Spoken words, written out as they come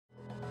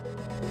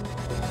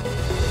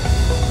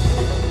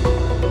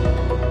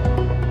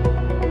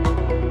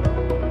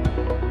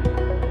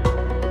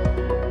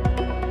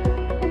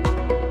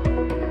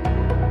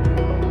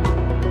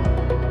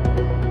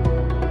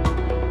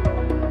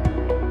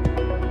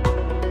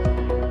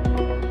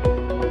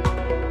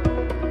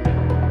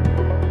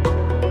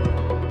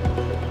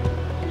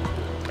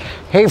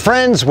Hey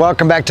friends,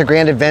 welcome back to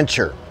Grand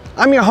Adventure.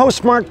 I'm your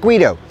host, Mark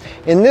Guido,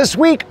 and this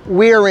week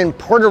we are in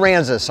Port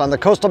Aransas on the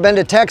coastal bend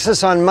of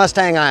Texas on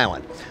Mustang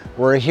Island.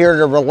 We're here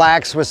to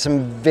relax with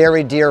some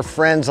very dear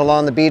friends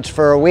along the beach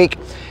for a week.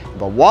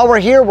 But while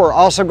we're here, we're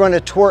also going to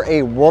tour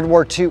a World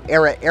War II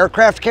era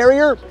aircraft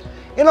carrier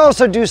and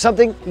also do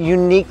something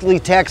uniquely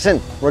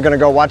Texan. We're going to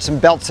go watch some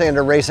belt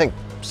sander racing,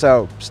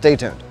 so stay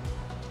tuned.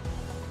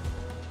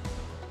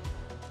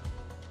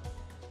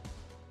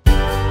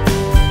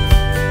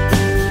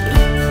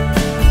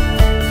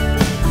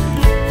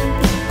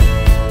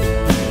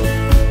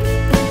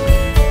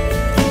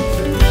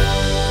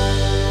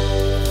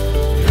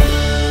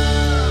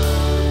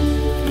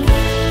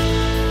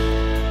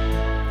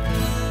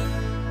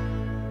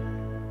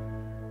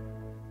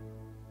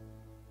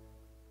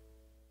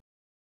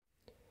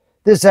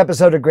 This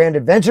episode of Grand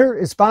Adventure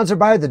is sponsored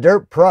by the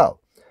Dyrt PRO.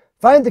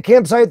 Find the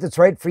campsite that's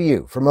right for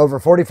you from over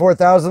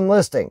 44,000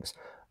 listings,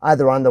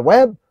 either on the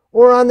web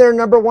or on their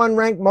 #1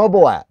 ranked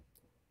mobile app.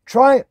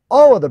 Try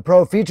all of the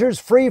Pro features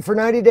free for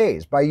 90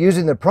 days by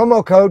using the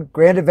promo code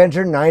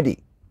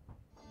GrandAdventure90.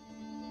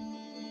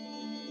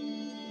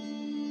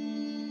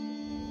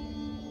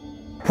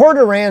 Port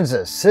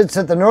Aransas sits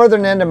at the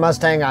northern end of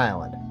Mustang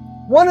Island,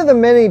 one of the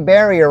many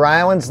barrier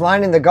islands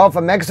lining the Gulf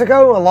of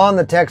Mexico along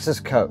the Texas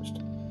coast.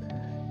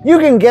 You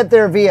can get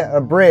there via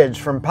a bridge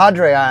from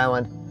Padre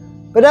Island,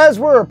 but as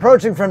we're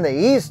approaching from the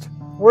east,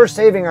 we're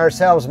saving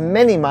ourselves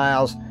many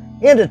miles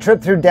and a trip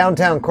through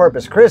downtown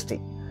Corpus Christi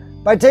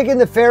by taking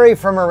the ferry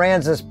from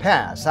Aransas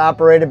Pass,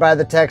 operated by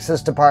the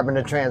Texas Department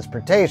of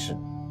Transportation.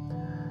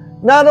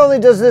 Not only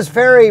does this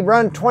ferry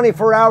run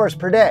 24 hours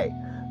per day,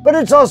 but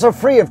it's also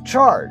free of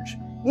charge,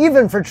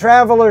 even for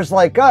travelers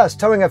like us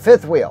towing a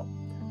fifth wheel.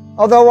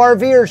 Although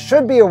RVers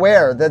should be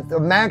aware that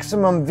the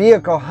maximum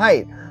vehicle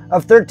height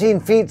of 13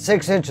 feet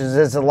 6 inches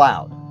is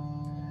allowed.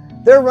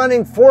 They're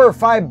running 4 or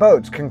 5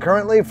 boats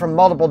concurrently from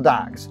multiple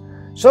docks,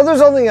 so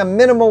there's only a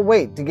minimal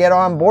wait to get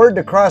on board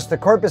to cross the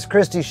Corpus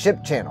Christi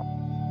ship channel.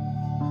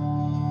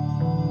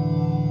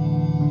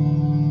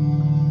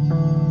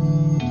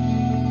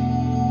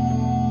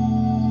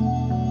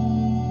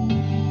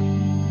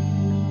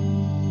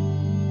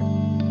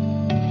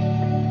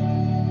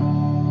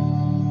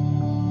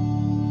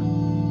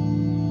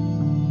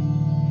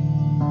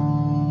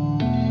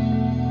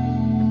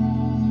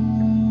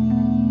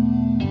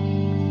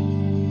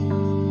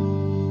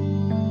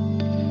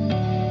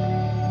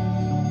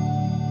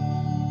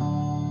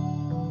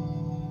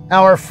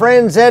 Our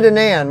friends Ed and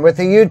Ann with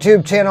the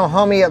YouTube channel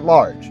Homie at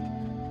Large,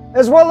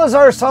 as well as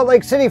our Salt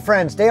Lake City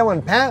friends Dale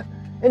and Pat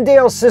and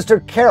Dale's sister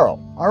Carol,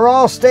 are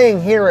all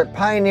staying here at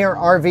Pioneer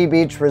RV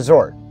Beach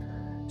Resort.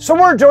 So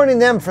we're joining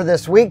them for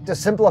this week to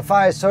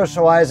simplify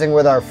socializing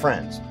with our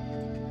friends.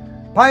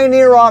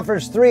 Pioneer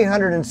offers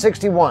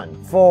 361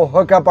 full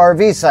hookup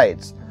RV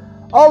sites,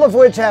 all of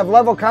which have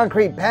level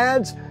concrete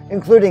pads,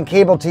 including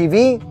cable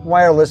TV,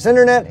 wireless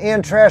internet,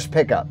 and trash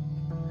pickup.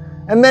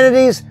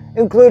 Amenities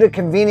include a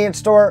convenience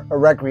store, a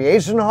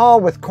recreation hall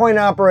with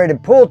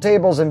coin-operated pool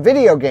tables and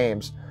video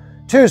games,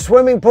 2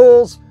 swimming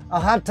pools, a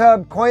hot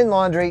tub, coin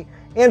laundry,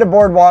 and a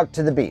boardwalk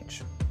to the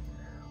beach.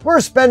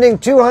 We're spending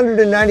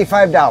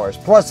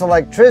 $295 plus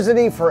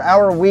electricity for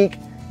our week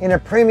in a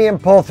premium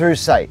pull-through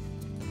site.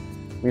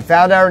 We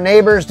found our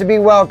neighbors to be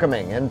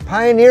welcoming and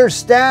Pioneer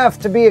staff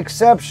to be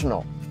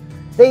exceptional.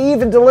 They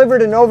even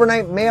delivered an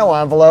overnight mail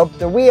envelope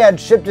that we had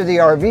shipped to the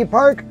RV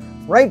park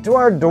right to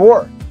our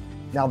door.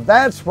 Now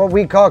that's what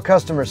we call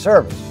customer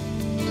service.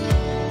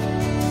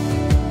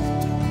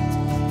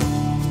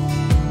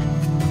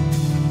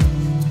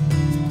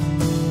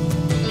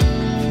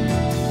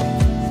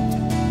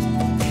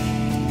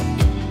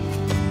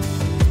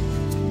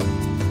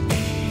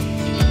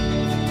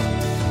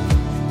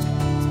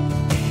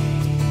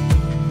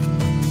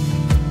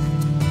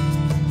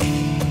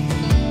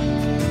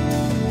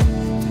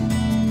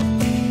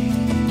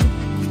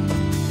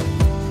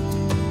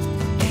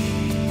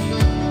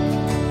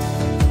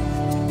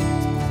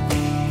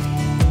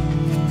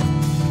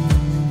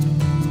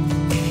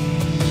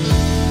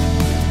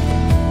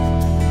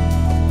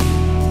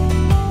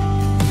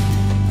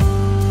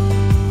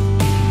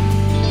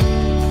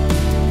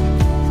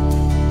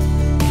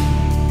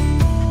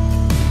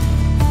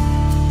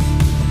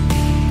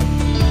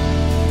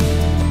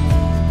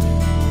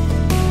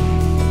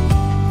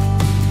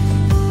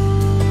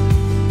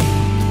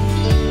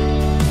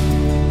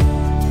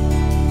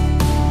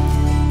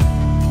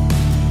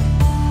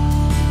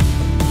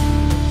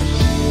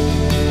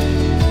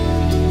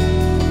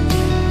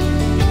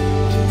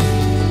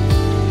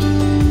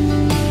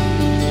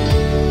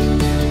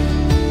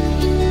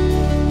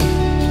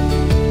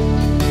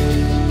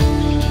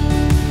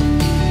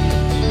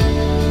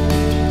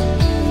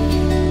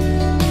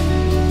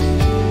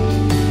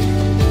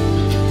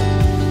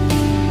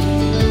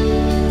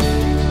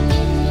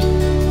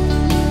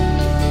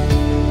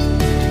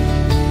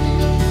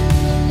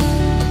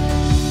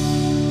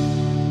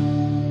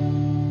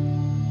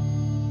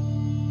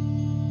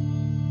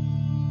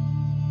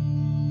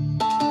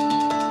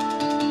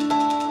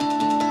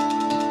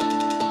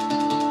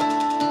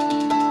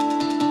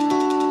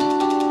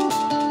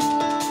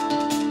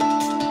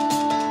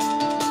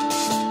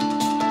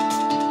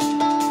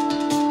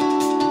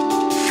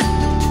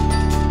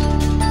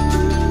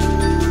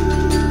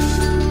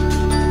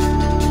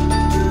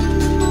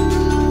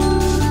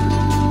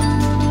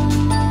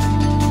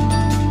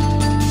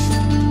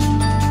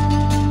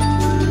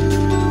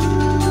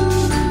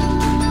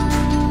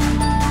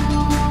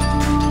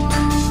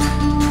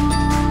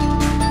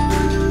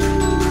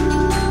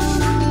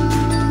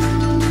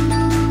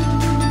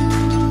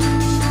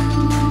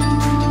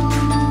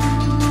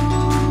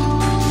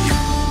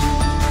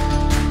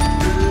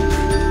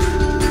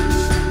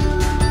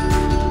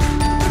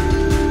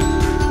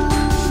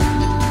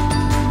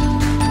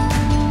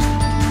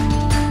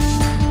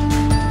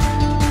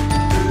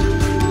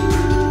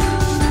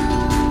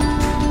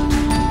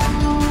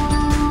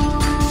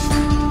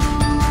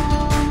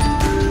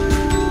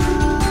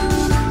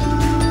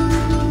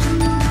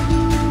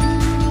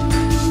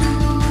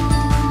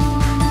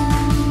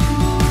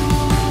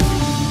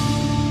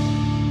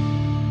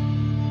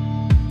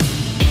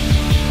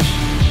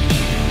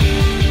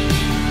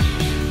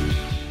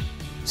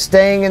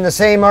 Staying in the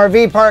same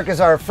RV park as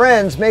our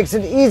friends makes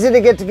it easy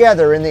to get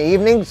together in the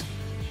evenings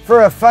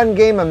for a fun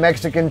game of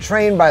Mexican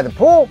train by the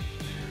pool,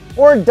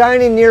 or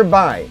dining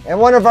nearby at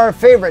one of our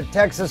favorite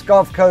Texas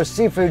Gulf Coast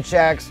seafood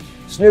shacks,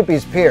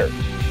 Snoopy's Pier.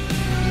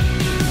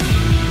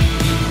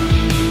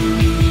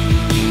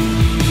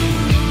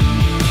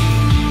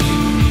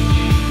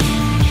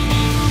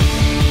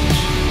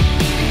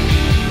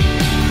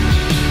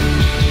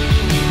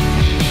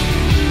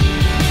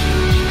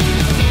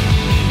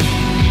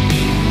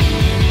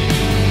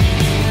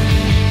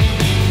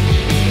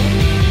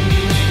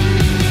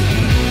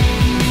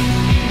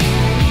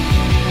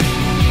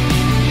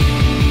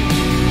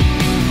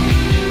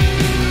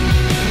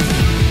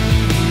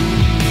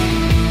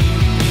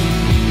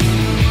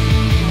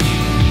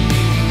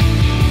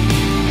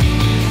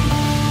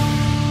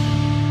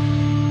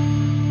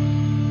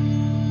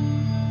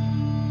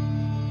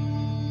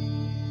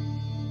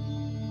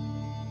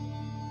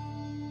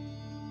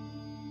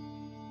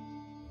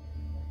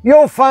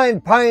 You'll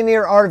find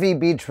Pioneer RV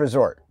Beach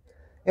Resort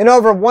and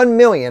over 1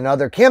 million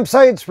other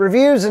campsites,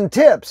 reviews, and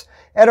tips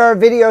at our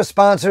video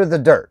sponsor, the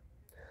Dyrt.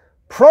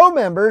 Pro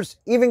members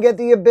even get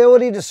the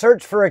ability to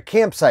search for a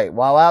campsite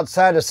while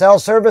outside a cell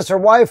service or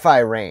Wi-Fi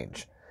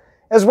range,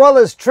 as well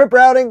as trip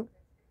routing,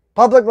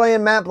 public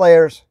land map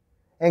layers,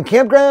 and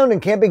campground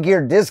and camping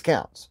gear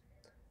discounts.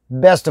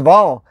 Best of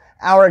all,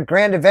 our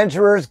Grand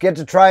Adventurers get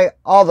to try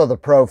all of the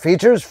Pro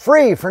features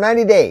free for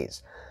 90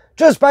 days.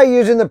 Just by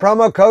using the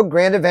promo code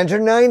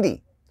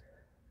GRANDADVENTURE90.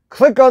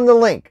 Click on the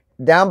link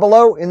down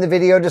below in the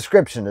video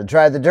description to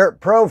try the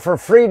Dyrt Pro for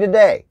free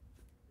today.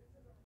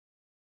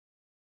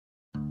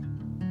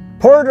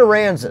 Port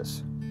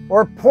Aransas,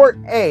 or Port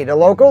A to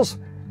locals,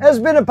 has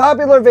been a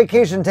popular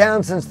vacation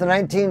town since the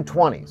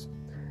 1920s,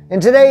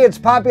 and today its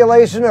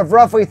population of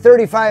roughly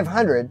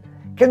 3,500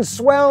 can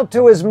swell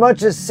to as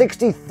much as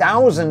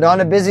 60,000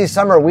 on a busy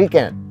summer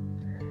weekend.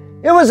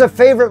 It was a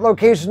favorite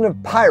location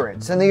of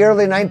pirates in the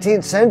early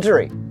 19th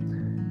century.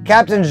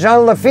 Captain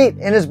Jean Lafitte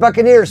and his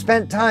buccaneers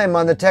spent time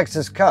on the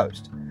Texas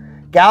coast.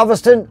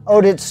 Galveston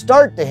owed its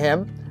start to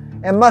him,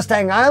 and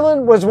Mustang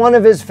Island was one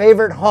of his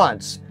favorite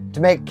haunts to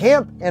make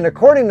camp and,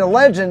 according to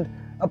legend,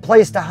 a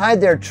place to hide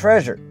their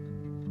treasure.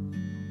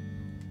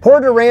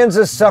 Port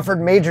Aransas suffered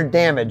major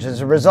damage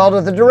as a result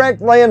of the direct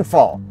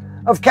landfall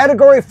of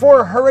Category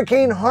 4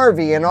 Hurricane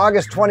Harvey in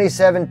August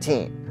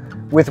 2017.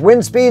 With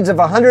wind speeds of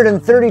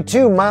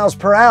 132 miles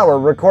per hour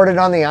recorded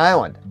on the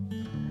island.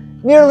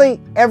 Nearly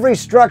every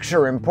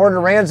structure in Port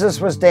Aransas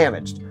was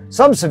damaged,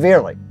 some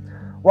severely,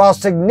 while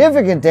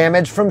significant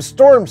damage from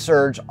storm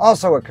surge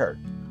also occurred.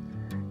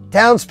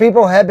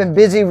 Townspeople have been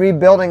busy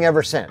rebuilding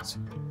ever since,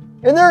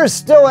 and there is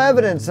still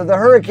evidence of the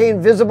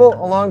hurricane visible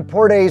along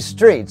Port A's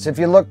streets if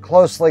you look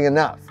closely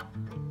enough.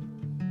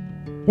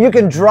 You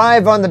can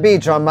drive on the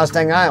beach on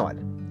Mustang Island,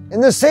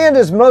 and the sand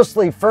is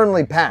mostly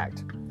firmly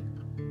packed.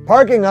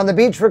 Parking on the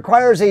beach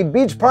requires a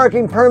beach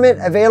parking permit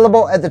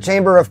available at the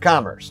Chamber of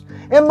Commerce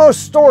and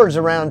most stores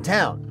around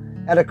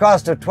town at a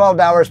cost of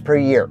 $12 per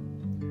year.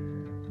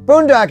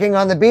 Boondocking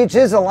on the beach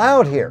is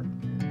allowed here,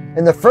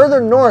 and the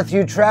further north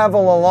you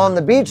travel along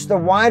the beach, the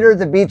wider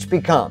the beach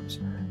becomes,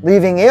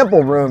 leaving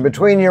ample room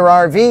between your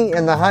RV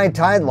and the high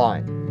tide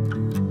line.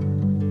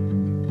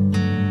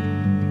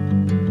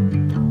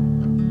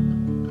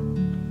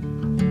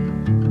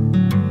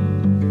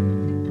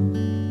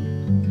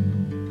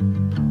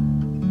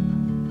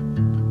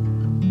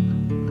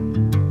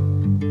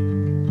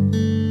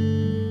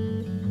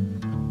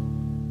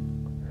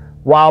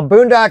 While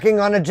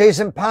boondocking on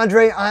adjacent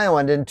Padre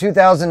Island in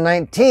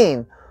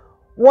 2019,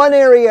 one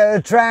area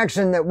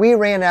attraction that we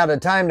ran out of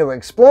time to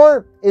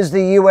explore is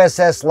the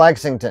USS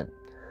Lexington,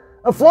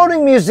 a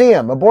floating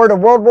museum aboard a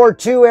World War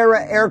II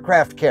era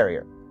aircraft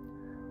carrier.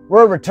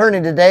 We're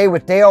returning today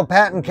with Dale,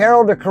 Pat, and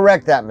Carol to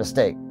correct that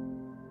mistake.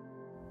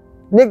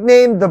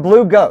 Nicknamed the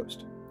Blue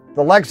Ghost,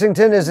 the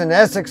Lexington is an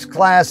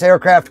Essex-class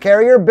aircraft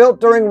carrier built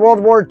during World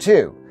War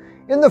II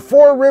in the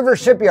Fore River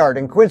Shipyard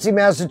in Quincy,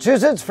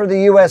 Massachusetts for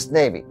the U.S.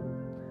 Navy.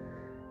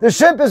 The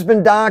ship has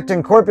been docked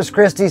in Corpus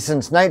Christi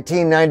since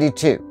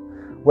 1992,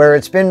 where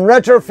it's been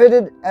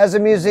retrofitted as a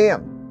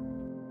museum.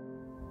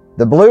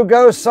 The Blue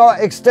Ghost saw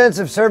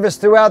extensive service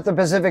throughout the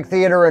Pacific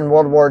Theater in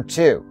World War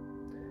II.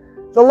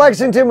 The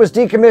Lexington was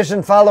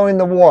decommissioned following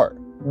the war,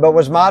 but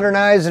was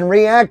modernized and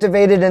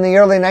reactivated in the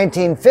early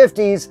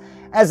 1950s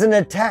as an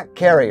attack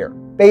carrier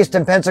based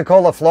in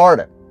Pensacola,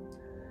 Florida.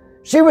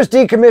 She was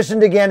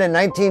decommissioned again in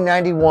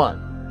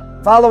 1991,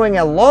 following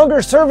a longer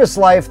service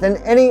life than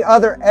any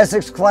other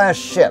Essex-class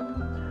ship.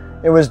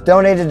 It was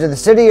donated to the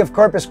city of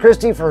Corpus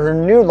Christi for her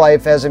new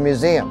life as a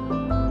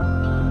museum.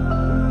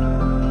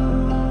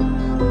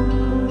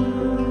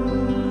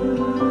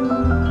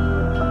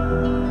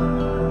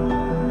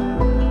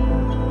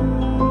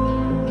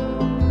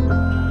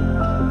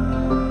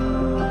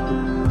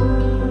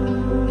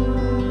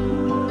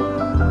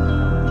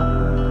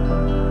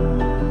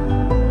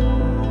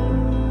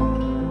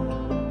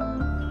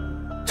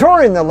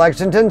 Touring the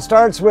Lexington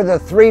starts with a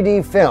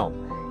 3D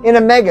film in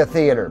a mega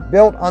theater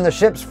built on the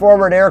ship's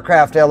forward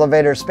aircraft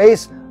elevator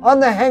space on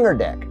the hangar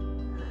deck.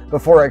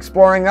 before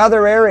exploring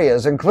other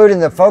areas including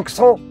the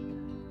forecastle,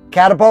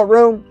 catapult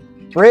room,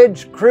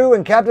 bridge, crew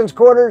and captain's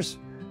quarters,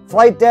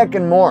 flight deck,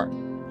 and more.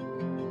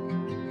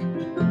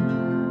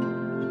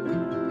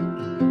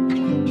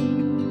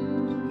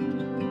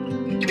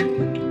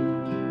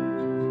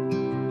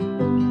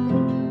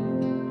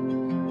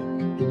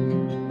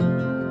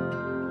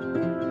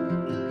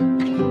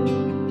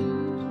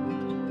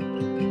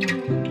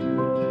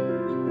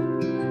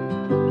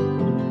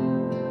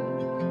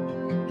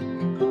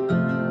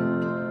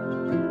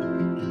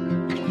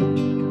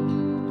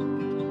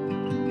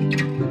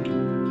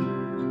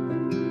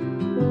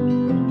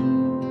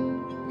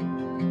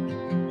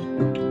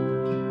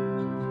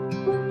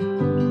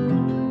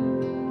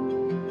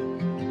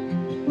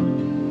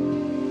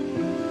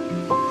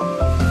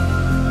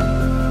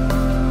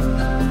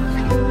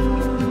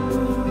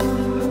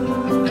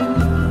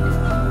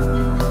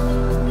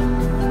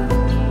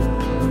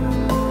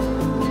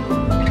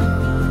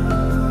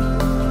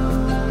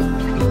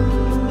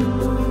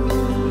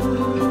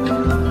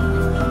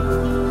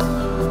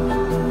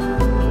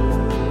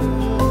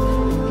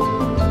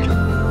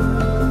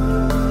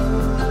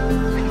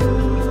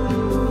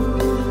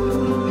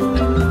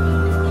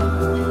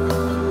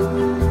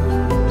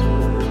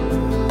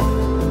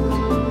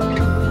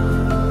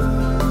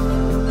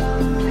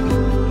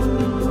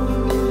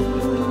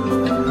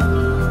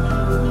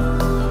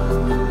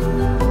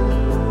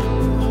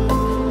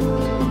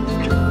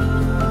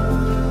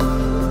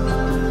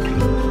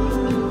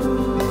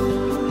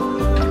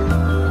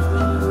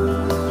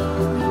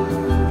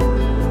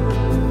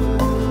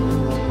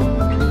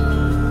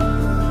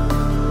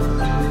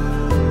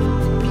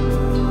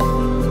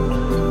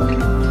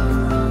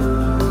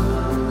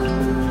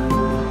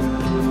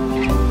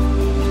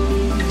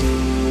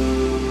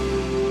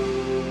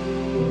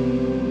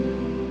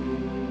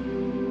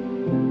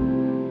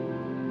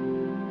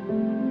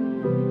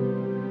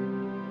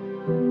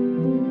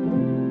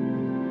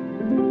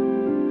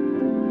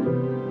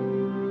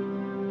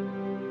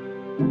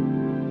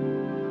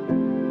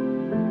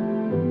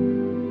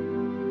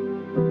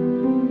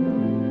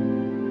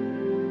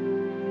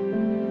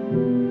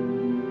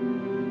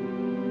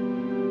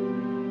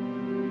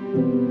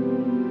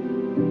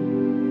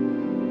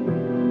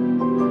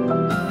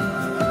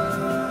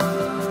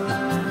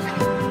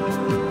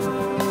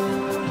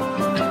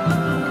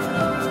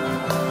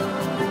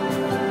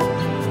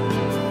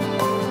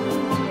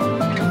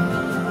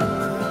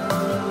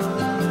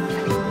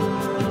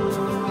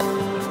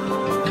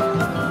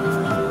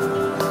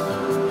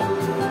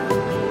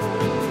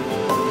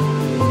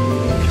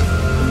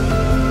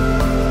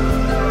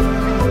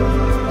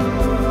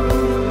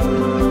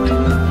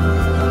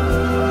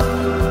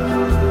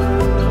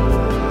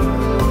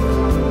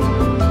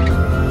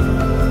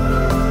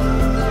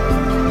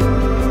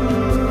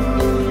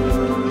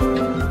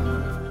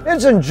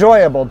 It's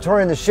enjoyable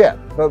touring the ship,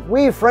 but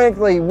we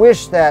frankly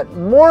wish that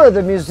more of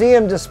the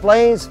museum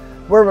displays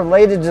were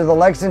related to the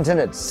Lexington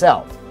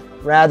itself,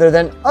 rather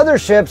than other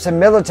ships and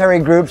military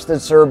groups that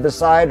serve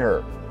beside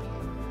her.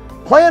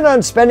 Plan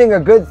on spending a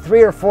good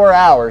 3 or 4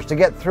 hours to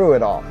get through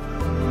it all.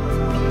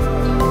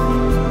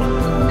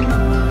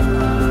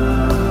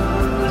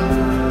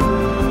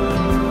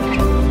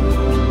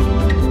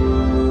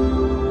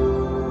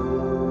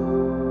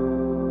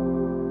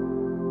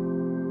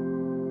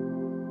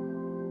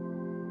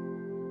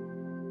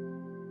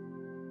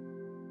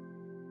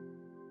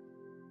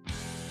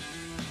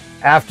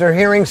 After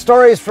hearing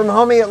stories from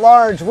Homie at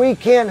Large, we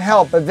can't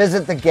help but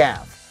visit the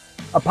Gaff,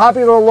 a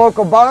popular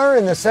local bar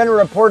in the center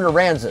of Port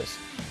Aransas,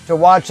 to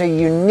watch a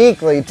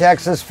uniquely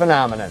Texas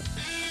phenomenon.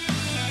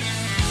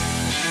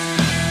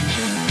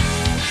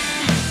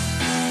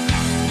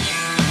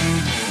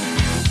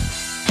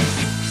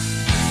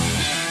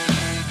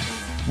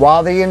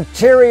 While the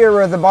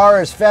interior of the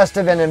bar is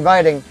festive and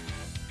inviting,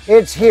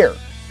 it's here,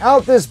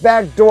 out this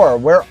back door,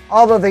 where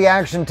all of the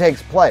action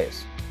takes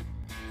place.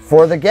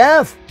 For the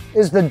Gaff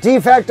is the de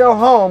facto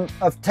home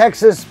of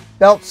Texas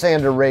belt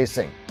sander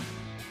racing.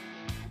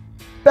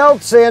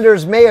 Belt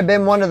sanders may have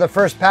been one of the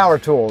first power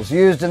tools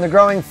used in the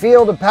growing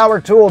field of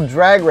power tool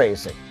drag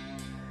racing.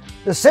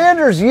 The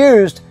sanders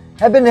used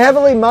have been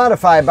heavily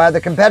modified by the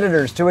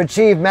competitors to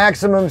achieve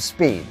maximum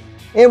speed,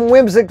 and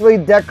whimsically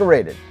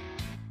decorated.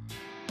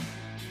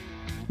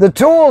 The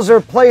tools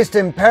are placed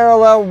in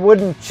parallel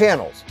wooden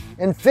channels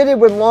and fitted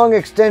with long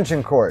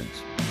extension cords.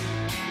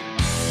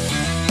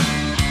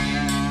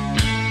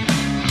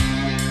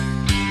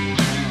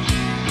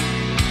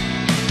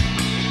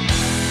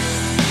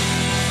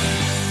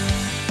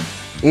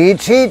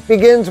 Each heat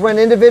begins when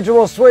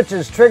individual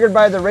switches triggered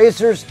by the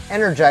racers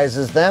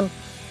energizes them,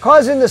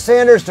 causing the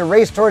sanders to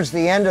race towards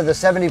the end of the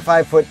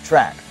 75-foot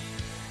track,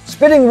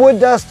 spitting wood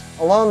dust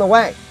along the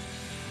way.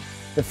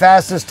 The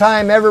fastest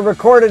time ever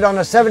recorded on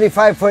a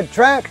 75-foot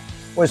track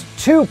was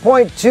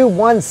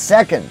 2.21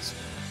 seconds,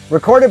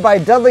 recorded by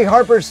Dudley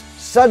Harper's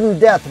sudden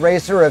death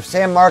racer of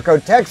San Marco,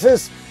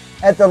 Texas,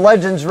 at the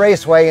Legends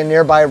Raceway in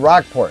nearby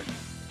Rockport,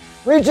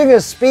 reaching a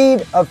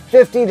speed of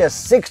 50 to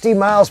 60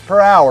 miles per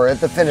hour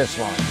at the finish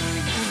line.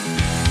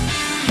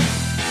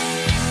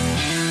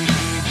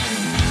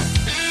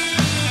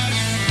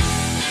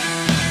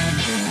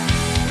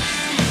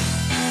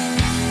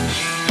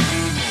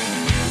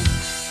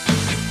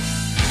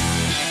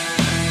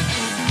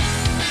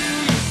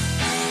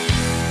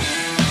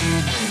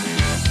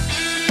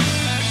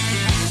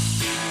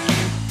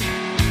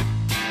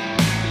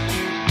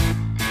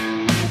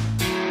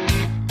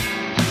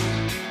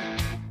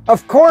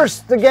 Of course,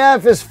 the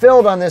Gaff is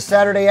filled on this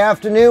Saturday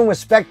afternoon with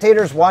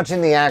spectators watching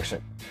the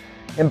action.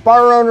 And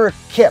bar owner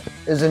Kip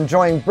is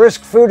enjoying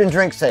brisk food and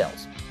drink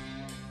sales.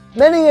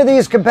 Many of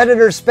these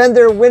competitors spend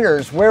their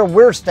winters where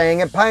we're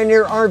staying at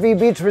Pioneer RV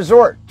Beach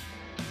Resort.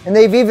 And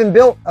they've even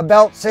built a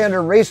belt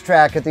sander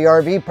racetrack at the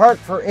RV park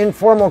for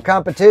informal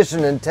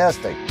competition and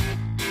testing.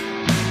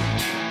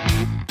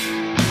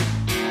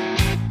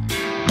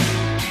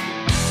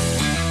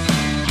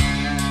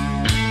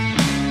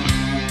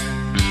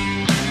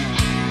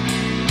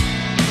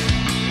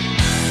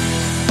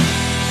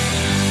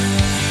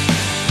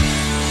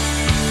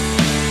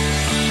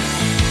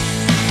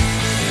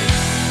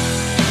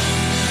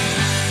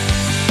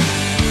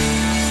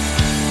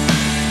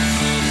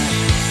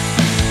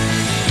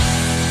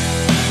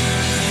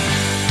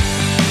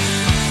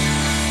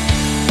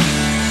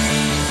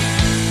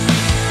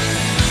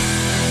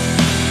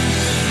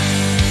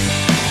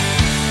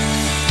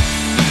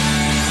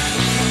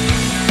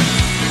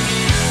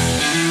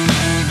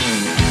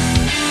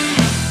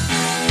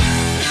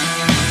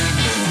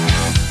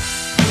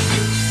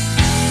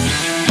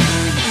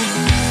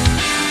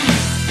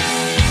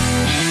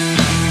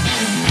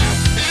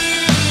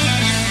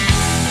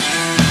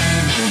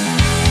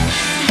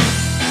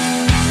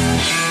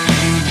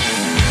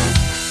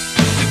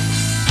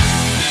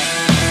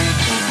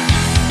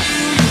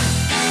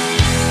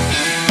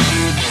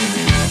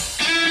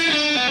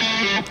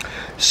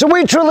 So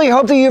we truly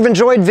hope that you've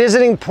enjoyed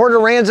visiting Port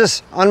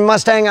Aransas on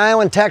Mustang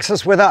Island,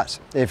 Texas with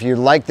us. If you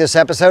liked this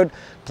episode,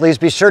 please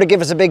be sure to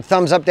give us a big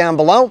thumbs up down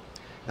below.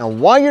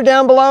 And while you're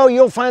down below,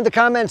 you'll find the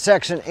comment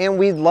section, and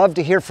we'd love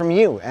to hear from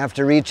you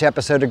after each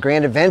episode of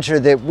Grand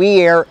Adventure that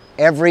we air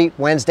every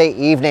Wednesday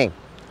evening.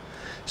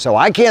 So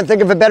I can't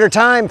think of a better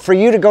time for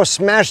you to go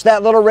smash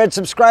that little red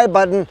subscribe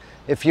button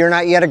if you're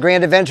not yet a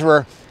Grand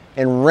Adventurer,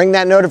 and ring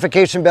that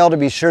notification bell to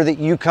be sure that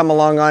you come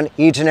along on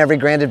each and every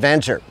Grand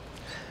Adventure.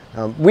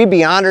 We'd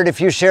be honored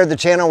if you shared the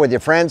channel with your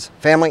friends,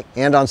 family,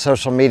 and on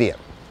social media.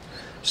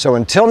 So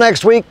until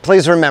next week,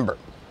 please remember,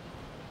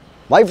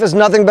 life is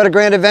nothing but a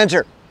grand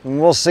adventure,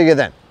 and we'll see you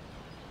then.